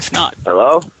If not.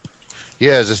 Hello?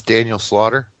 Yeah, is this Daniel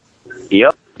Slaughter?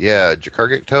 Yep. Yeah, did your car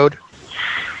get towed?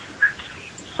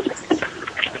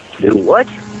 Do what?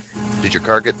 Did your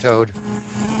car get towed?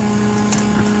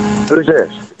 Who's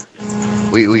this?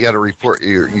 We got a report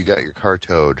you got your car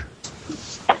towed.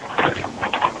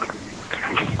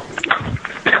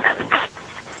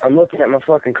 I'm looking at my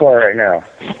fucking car right now.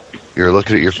 You're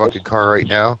looking at your fucking car right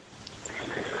now?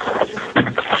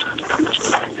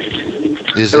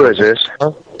 Who is this?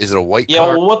 Is it a white car? Yeah,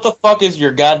 well, what the fuck is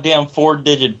your goddamn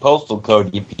 4-digit postal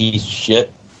code, you piece of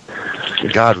shit?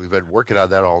 God, we've been working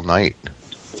on that all night.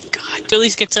 God,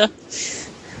 Billy's gets a...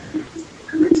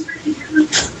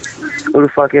 Who the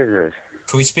fuck is this?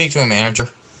 Can we speak to a manager?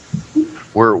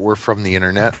 We're from the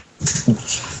internet.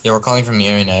 Yeah, we're calling from the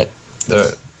internet.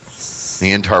 The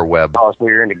interweb. Oh, so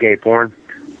you're into gay porn?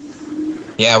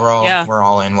 Yeah, we're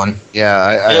all in one.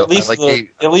 Yeah, at least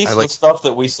the stuff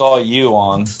that we saw you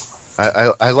on.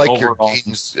 I like your Overall.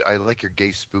 games. I like your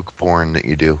gay spook porn that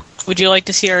you do. Would you like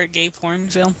to see our gay porn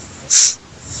film?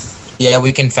 Yeah,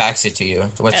 we can fax it to you.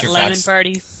 What's At your Lemon fax?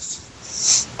 Party.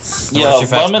 Yeah, What's your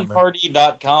fax number?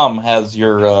 lemonparty.com has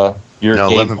your No,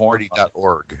 gay porn.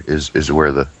 lemonparty.org is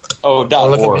where the... Oh, Look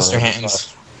at .org. Mr.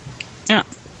 Hands. Yeah.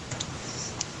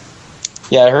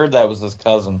 Yeah, I heard that was his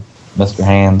cousin, Mr.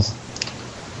 Hands.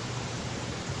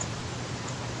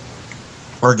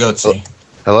 Or Goatsy.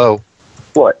 Hello?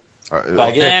 What?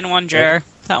 And one jar.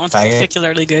 That one's Faggot.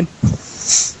 particularly good.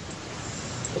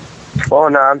 Well,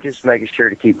 no, I'm just making sure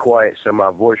to keep quiet so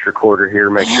my voice recorder here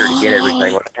makes sure to get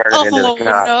everything when I turn it into the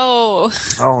cop. No.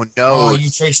 Oh, no. Oh, are you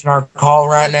tracing our call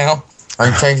right now? Are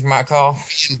you tracing my call?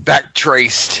 Back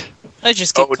traced. I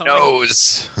just keep calling.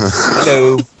 noes.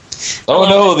 Hello. Oh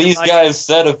no, these guys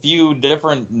said a few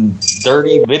different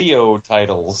dirty video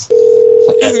titles.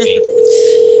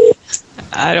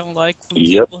 I don't like when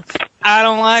people... I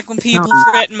don't like when people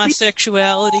threaten my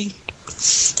sexuality.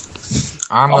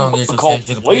 I'm going to get you sent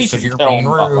to the police if you're being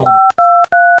rude.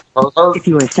 If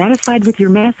you are satisfied with your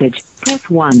message, press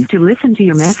 1 to listen to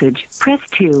your message. Press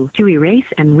 2 to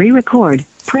erase and re-record.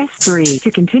 Press 3 to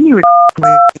continue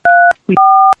recording.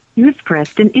 You've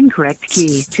pressed an incorrect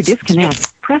key. To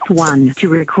disconnect, press 1 to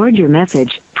record your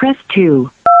message. Press 2.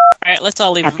 Alright, let's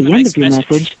all leave At the end of your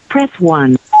message, press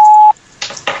 1.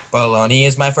 Baloney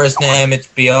is my first name. It's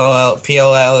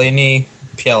P-L-L-N-E.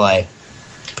 P-L-A.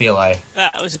 P-L-A.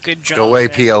 That was a good job. Go away,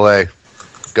 PLA.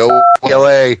 Go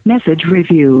PLA. Message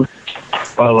review.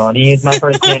 Baloney is my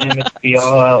first name. It's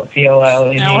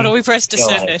P-L-L-N-E. Now what do we press to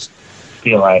send it?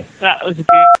 P-L-A. That was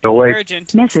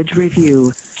urgent. Message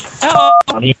review. Oh.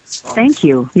 Thank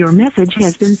you. Your message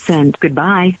has been sent.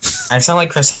 Goodbye. I sound like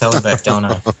Chris Hillbeck, don't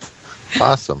I?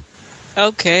 Awesome.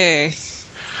 Okay.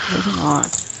 Moving on.